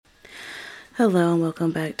Hello and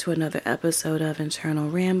welcome back to another episode of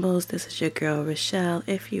Internal Rambles. This is your girl Rochelle.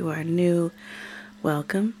 If you are new,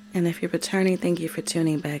 welcome. And if you're returning, thank you for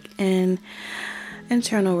tuning back in.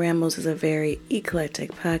 Internal Rambles is a very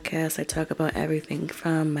eclectic podcast. I talk about everything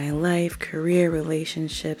from my life, career,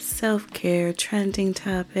 relationships, self-care, trending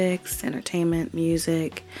topics, entertainment,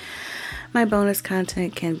 music. My bonus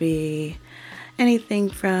content can be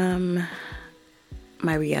anything from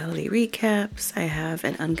my reality recaps. I have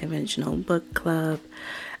an unconventional book club.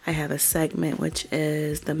 I have a segment which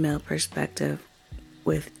is the male perspective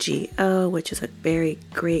with G.O., which is a very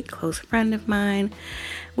great close friend of mine.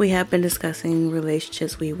 We have been discussing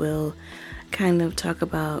relationships. We will kind of talk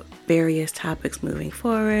about various topics moving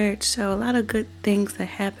forward. So a lot of good things that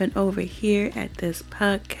happen over here at this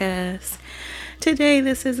podcast. Today,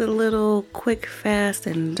 this is a little quick, fast,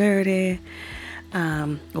 and dirty.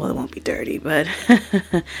 Well, it won't be dirty, but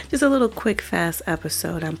just a little quick, fast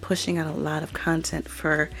episode. I'm pushing out a lot of content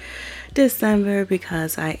for December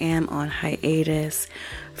because I am on hiatus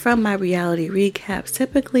from my reality recaps.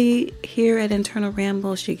 Typically, here at Internal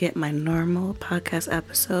Rambles, you get my normal podcast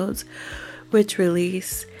episodes, which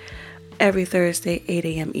release every Thursday, 8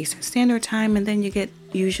 a.m. Eastern Standard Time, and then you get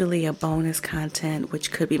usually a bonus content,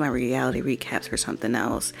 which could be my reality recaps or something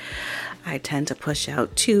else. I tend to push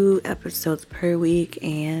out 2 episodes per week,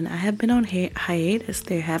 and I have been on hiatus.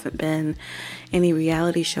 There haven't been any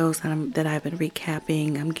reality shows that I've been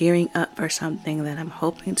recapping. I'm gearing up for something that I'm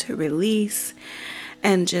hoping to release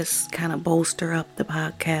and just kind of bolster up the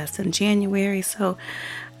podcast in January. So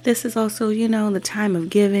this is also, the time of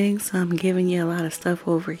giving, so I'm giving you a lot of stuff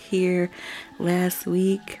over here. Last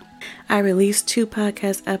week, I released 2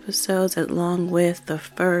 podcast episodes along with the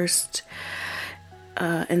first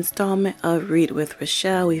installment of Read with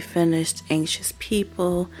Rochelle. We finished Anxious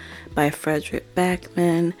People by Frederick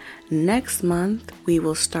Backman. Next month, we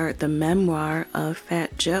will start the memoir of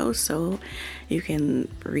Fat Joe, so you can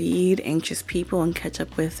read Anxious People and catch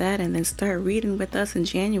up with that, and then start reading with us in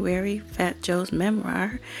January, Fat Joe's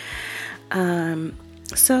memoir.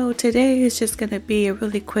 So today is just going to be a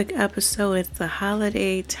really quick episode. It's the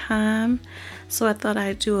holiday time, so I thought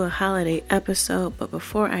I'd do a holiday episode. But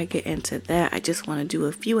before I get into that, I just want to do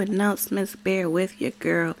a few announcements. Bear with your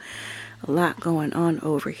girl. A lot going on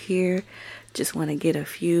over here. Just want to get a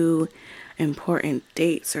few important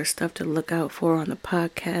dates or stuff to look out for on the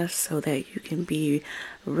podcast so that you can be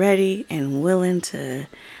ready and willing to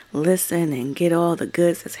listen and get all the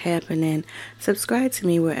goods that's happening. Subscribe to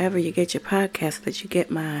me wherever you get your podcast so that you get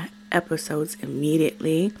my episodes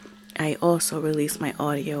immediately. I also release my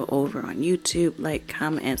audio over on YouTube. Like,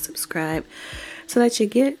 comment, and subscribe so that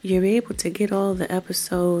you're able to get all the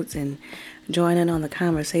episodes and join in on the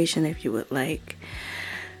conversation if you would like.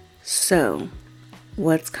 So,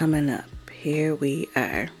 what's coming up? Here we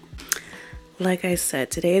are. Like I said,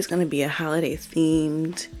 today is going to be a holiday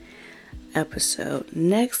themed episode.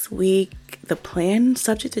 Next week, the plan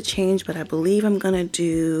subject to change, but I believe I'm going to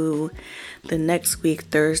do the next week,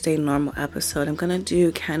 Thursday, normal episode. I'm going to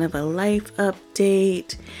do kind of a life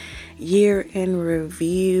update, year in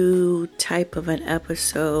review type of an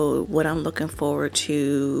episode, what I'm looking forward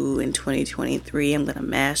to in 2023. I'm going to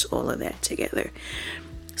mash all of that together.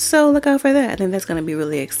 So look out for that. I think that's going to be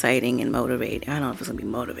really exciting and motivating. I don't know if it's going to be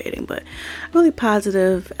motivating, but a really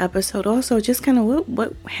positive episode. Also, just kind of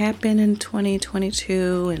what happened in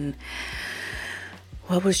 2022 and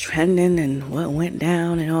what was trending and what went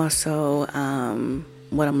down, and also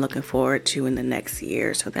what I'm looking forward to in the next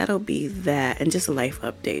year. So that'll be that, and just a life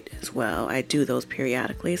update as well. I do those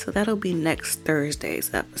periodically, so that'll be next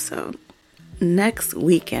Thursday's episode. Next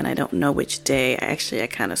weekend, I don't know which day. I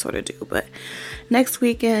kind of sort of do, but next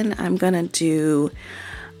weekend I'm gonna do,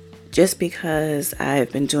 just because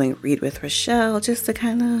I've been doing Read with Rochelle, just to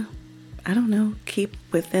kind of, keep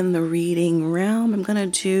within the reading realm. I'm gonna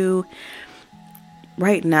do,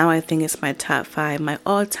 right now I think it's my top 5, my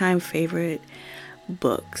all-time favorite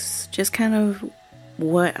books. Just kind of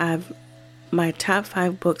my top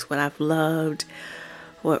 5 books, what I've loved,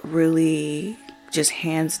 what really just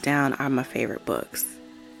hands down are my favorite books.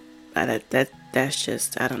 That's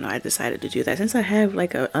just, I don't know, I decided to do that. Since I have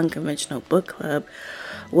like an unconventional book club,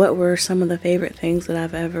 what were some of the favorite things that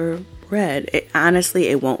I've ever read? Honestly,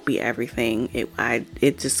 it won't be everything.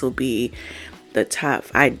 It just will be the top.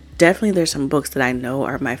 There's some books that I know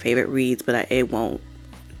are my favorite reads, but it won't.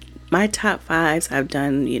 My top 5s, I've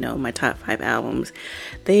done, my top 5 albums.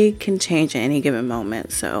 They can change at any given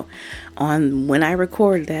moment. So when I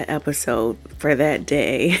record that episode for that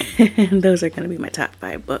day, those are going to be my top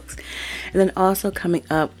 5 books. And then also coming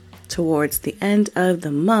up towards the end of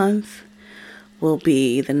the month will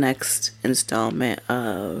be the next installment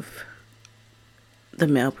of the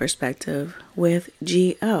male perspective with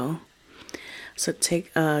G.O. So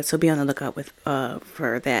so be on the lookout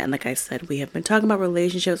for that. And like I said, we have been talking about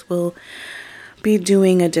relationships. We'll be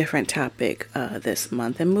doing a different topic this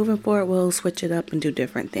month, and moving forward, we'll switch it up and do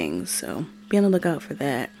different things. So be on the lookout for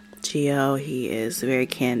that. G.O., he is very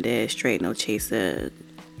candid, straight, no chaser.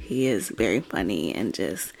 He is very funny and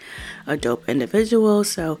just a dope individual.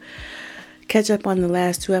 So catch up on the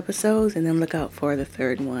last 2 episodes and then look out for the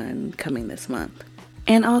 3rd one coming this month.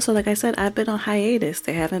 And also, like I said, I've been on hiatus.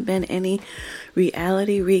 There haven't been any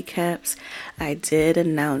reality recaps. I did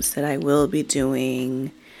announce that I will be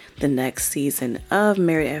doing the next season of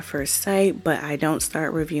Married at First Sight, but I don't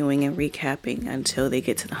start reviewing and recapping until they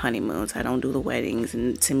get to the honeymoons. I don't do the weddings,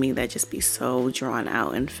 and to me that just be so drawn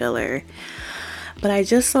out and filler. But I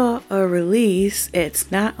just saw a release.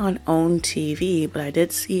 It's not on OWN TV, but I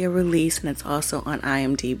did see a release, and it's also on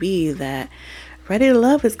IMDb, that Ready to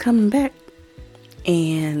Love is coming back.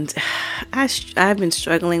 And I've been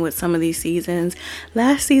struggling with some of these seasons.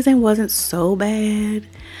 Last season wasn't so bad,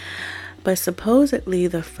 but supposedly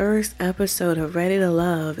the first episode of Ready to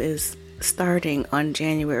Love is starting on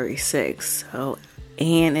January 6th. So,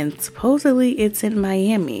 and supposedly it's in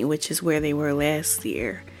Miami, which is where they were last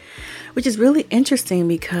year, which is really interesting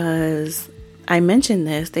because I mentioned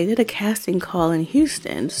this. They did a casting call in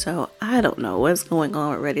Houston, so I don't know what's going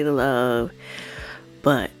on with Ready to Love,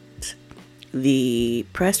 but the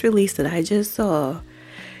press release that I just saw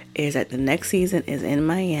is that the next season is in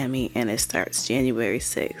Miami and it starts January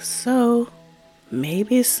 6th. So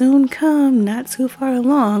maybe soon come, not too far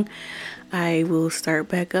along, I will start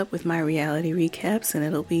back up with my reality recaps, and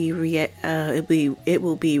it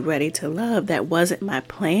will be Ready to Love. That wasn't my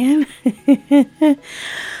plan.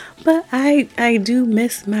 But I do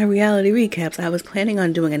miss my reality recaps. I was planning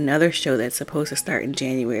on doing another show that's supposed to start in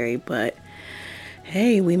January, but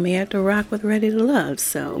hey, we may have to rock with Ready to Love.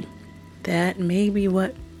 So that may be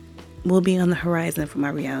what will be on the horizon for my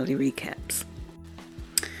reality recaps.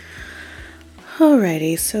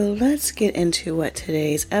 Alrighty, so let's get into what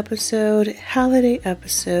today's holiday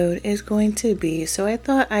episode, is going to be. So I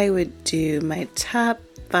thought I would do my top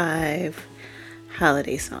 5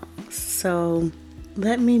 holiday songs. So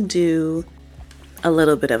let me do a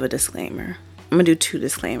little bit of a disclaimer. I'm going to do 2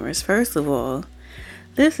 disclaimers. First of all,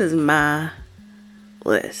 this is my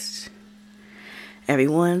list.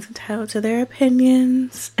 Everyone's entitled to their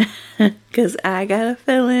opinions, because I got a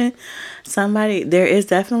feeling there is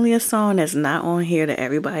definitely a song that's not on here that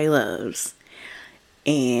everybody loves,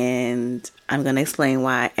 and I'm going to explain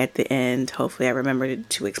why at the end. Hopefully I remember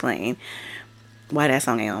to explain why that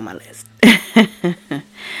song ain't on my list.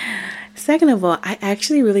 Second of all, I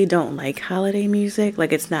actually really don't like holiday music.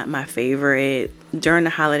 Like, it's not my favorite. During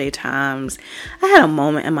the holiday times, I had a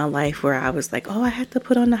moment in my life where I was like, oh, I have to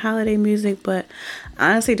put on the holiday music. But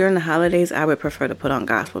honestly, during the holidays, I would prefer to put on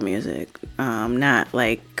gospel music. Not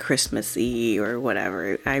like Christmassy or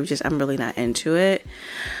whatever. I'm really not into it.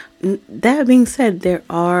 That being said, there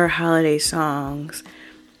are holiday songs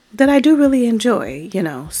that I do really enjoy,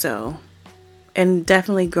 so. And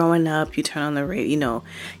definitely growing up, you turn on the radio,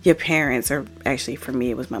 your parents, or actually for me,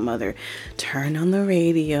 it was my mother, turned on the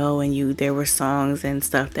radio, and there were songs and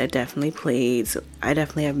stuff that definitely played. So I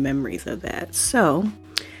definitely have memories of that. So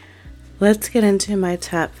let's get into my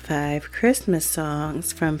top 5 Christmas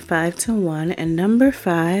songs from 5 to 1. And number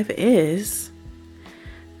 5 is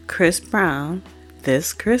Chris Brown,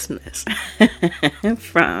 This Christmas,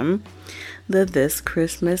 from the This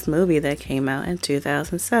Christmas movie that came out in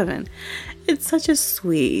 2007. It's such a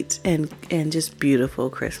sweet and just beautiful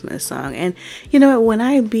Christmas song. And when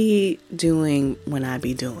I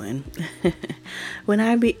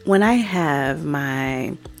have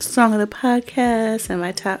my song of the podcast and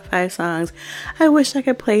my top 5 songs, I wish I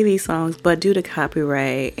could play these songs, but due to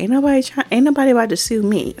copyright, ain't nobody about to sue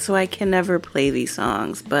me, so I can never play these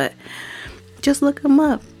songs. But just look them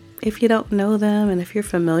up. If you don't know them, and if you're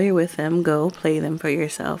familiar with them, go play them for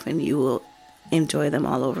yourself and you will enjoy them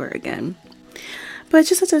all over again. But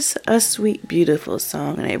just such a sweet, beautiful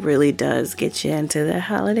song, and it really does get you into the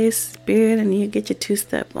holiday spirit, and you get your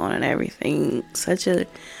 2-step on and everything. Such a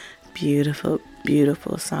beautiful,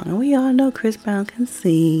 beautiful song. And we all know Chris Brown can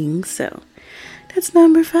sing, so that's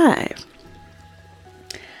number 5.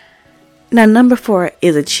 Now, number 4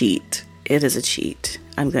 is a cheat. It is a cheat.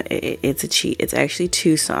 It's a cheat. It's actually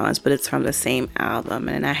 2 songs, but it's from the same album.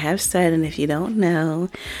 And I have said, and if you don't know,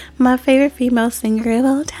 my favorite female singer of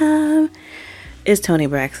all time is Toni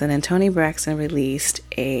Braxton. And Toni Braxton released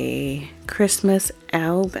a Christmas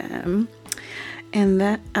album. And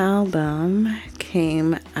that album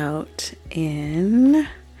came out in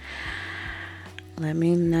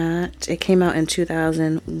It came out in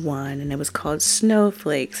 2001 and it was called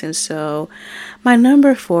Snowflakes. And so my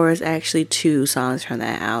number 4 is actually 2 songs from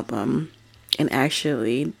that album. And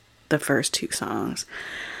actually the first 2 songs.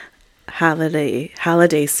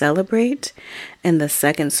 Holiday Celebrate, and the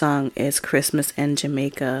second song is Christmas in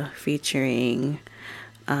Jamaica featuring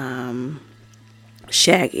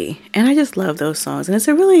Shaggy. And I just love those songs, and it's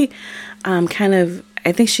a really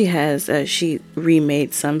I think she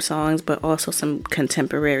remade some songs, but also some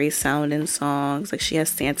contemporary sounding songs. Like she has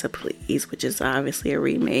Santa Please, which is obviously a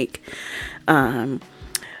remake,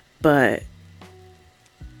 but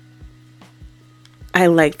I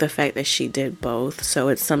like the fact that she did both. So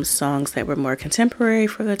it's some songs that were more contemporary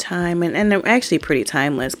for the time, and they're actually pretty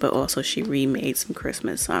timeless, but also she remade some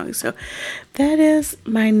Christmas songs. So that is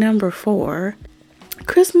my number 4.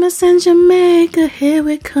 Christmas in Jamaica, here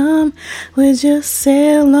we come, we just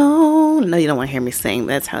sail on. No, you don't want to hear me sing.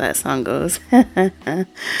 That's how that song goes. And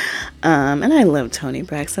I love Toni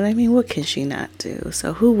Braxton. I mean, what can she not do?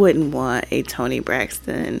 So who wouldn't want a Toni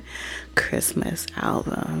Braxton Christmas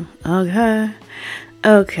album?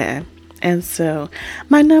 Okay. And so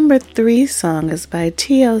my number 3 song is by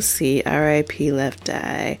TLC, R.I.P. Left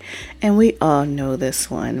Eye. And we all know this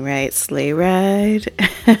one, right? Sleigh Ride.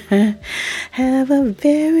 Have a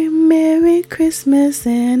very Merry Christmas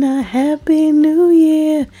and a Happy New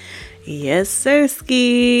Year. Yes,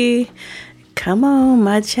 sirski. Come on,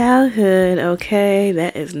 my childhood, okay?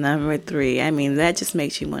 That is number 3. I mean, that just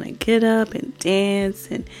makes you want to get up and dance.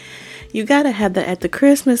 And you got to have that at the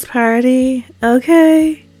Christmas party,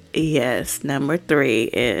 okay? Yes, number 3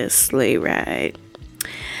 is Sleigh Ride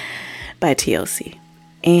by TLC.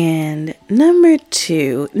 And number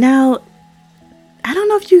 2, now, I don't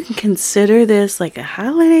know if you can consider this like a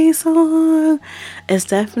holiday song. It's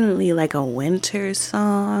definitely like a winter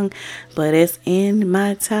song, but it's in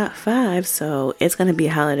my top 5, so it's going to be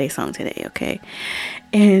a holiday song today, okay?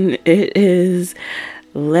 And it is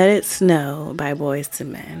Let It Snow by Boyz II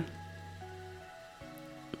Men.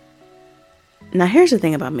 Now, here's the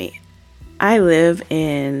thing about me. I live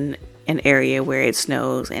in an area where it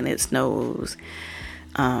snows, and it snows,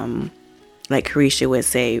 like Carisha would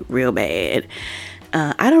say, real bad.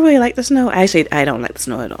 I don't really like the snow. Actually, I don't like the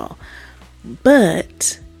snow at all.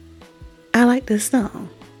 But I like this song,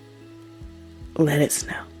 Let It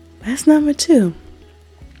Snow. That's number 2.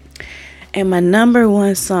 And my number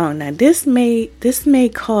 1 song. Now, this may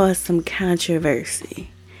cause some controversy.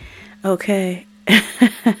 Okay?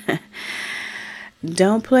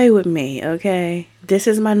 Don't play with me, okay? This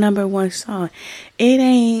is my number 1 song. It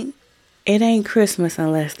ain't Christmas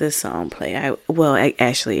unless this song play.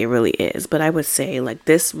 Actually, it really is. But I would say, like,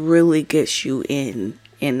 this really gets you in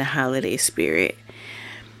the holiday spirit.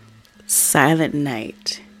 Silent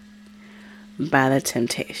Night by The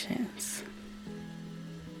Temptations.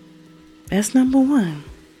 That's number 1.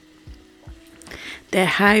 That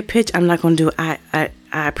high pitch, I'm not gonna do. I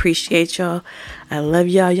appreciate y'all. I love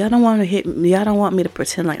y'all. Y'all don't want me to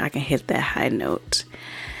pretend like I can hit that high note.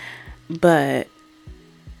 But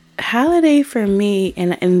holiday for me,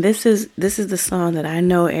 and this is the song that I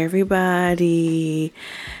know everybody,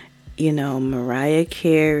 Mariah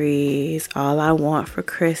Carey's All I Want for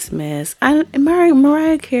Christmas.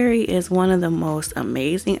 Mariah Carey is one of the most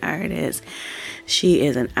amazing artists. She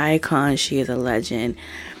is an icon. She is a legend.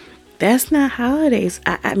 That's not holidays.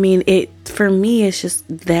 I mean, for me, it's just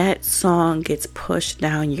that song gets pushed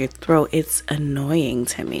down your throat. It's annoying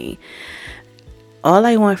to me. All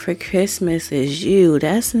I Want for Christmas is You.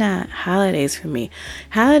 That's not holidays for me.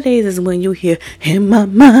 Holidays is when you hear In My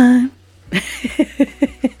Mind.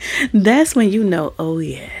 That's when you know, oh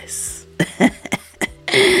yes.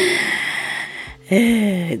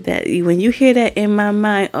 When you hear that In My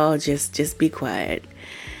Mind, oh, just be quiet.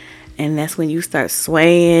 And that's when you start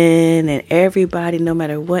swaying, and everybody, no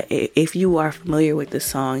matter what, if you are familiar with the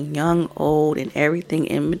song, young, old, and everything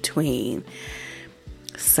in between,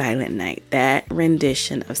 Silent Night, that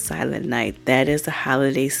rendition of Silent Night, that is the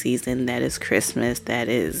holiday season, that is Christmas, that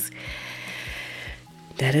is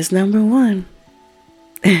number 1.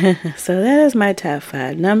 So that is my top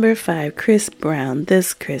 5. Number 5, Chris Brown,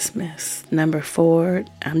 This Christmas. Number 4,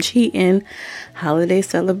 I'm Cheating, Holiday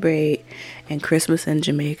Celebrate, and Christmas in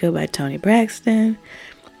Jamaica by Toni Braxton.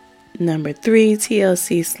 Number 3,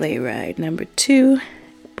 TLC, Sleigh Ride. Number 2,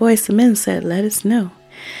 Boyz II Men said Let It Snow.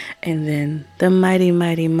 And then the mighty,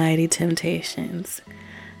 mighty, mighty Temptations,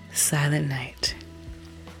 Silent Night.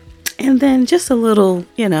 And then just a little,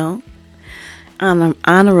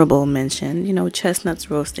 honorable mention, chestnuts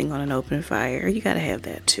roasting on an open fire. You gotta have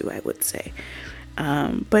that too, I would say.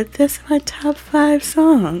 But that's my top 5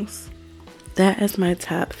 songs. that is my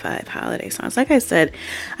top 5 holiday songs. Like I said,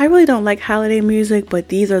 I really don't like holiday music, but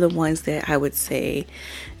these are the ones that I would say,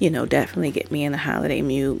 definitely get me in the holiday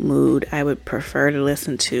mood. I would prefer to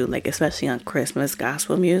listen to, like, especially on Christmas,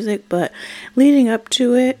 gospel music, but leading up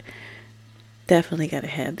to it, definitely got to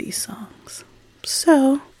have these songs.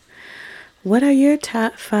 So, what are your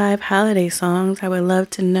top 5 holiday songs? I would love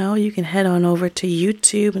to know. You can head on over to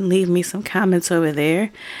YouTube and leave me some comments over there.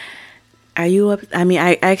 Are you up? I mean,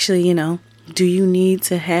 I actually, do you need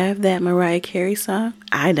to have that Mariah Carey song?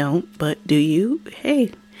 I don't, but do you?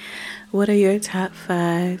 Hey, what are your top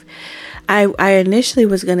 5? I initially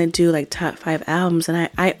was going to do like top 5 albums, and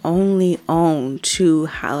I only own 2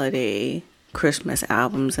 holiday Christmas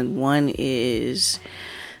albums, and one is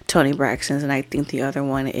Toni Braxton's, and I think the other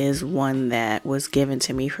one is one that was given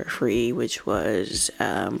to me for free, which was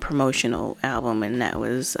promotional album, and that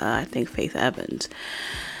was I think Faith Evans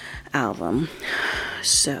album.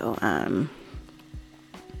 So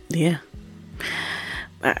yeah,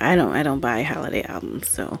 I don't buy holiday albums,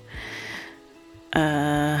 so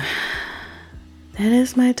that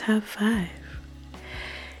is my top 5.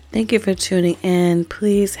 Thank you for tuning in.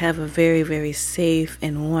 Please have a very, very safe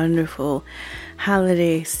and wonderful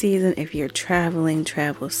holiday season. If you're traveling,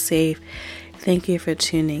 travel safe. Thank you for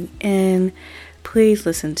tuning in. Please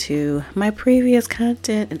listen to my previous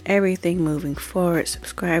content and everything moving forward.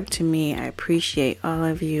 Subscribe to me. I appreciate all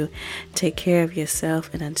of you. Take care of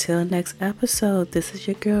yourself. And until next episode, this is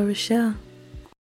your girl, Rochelle.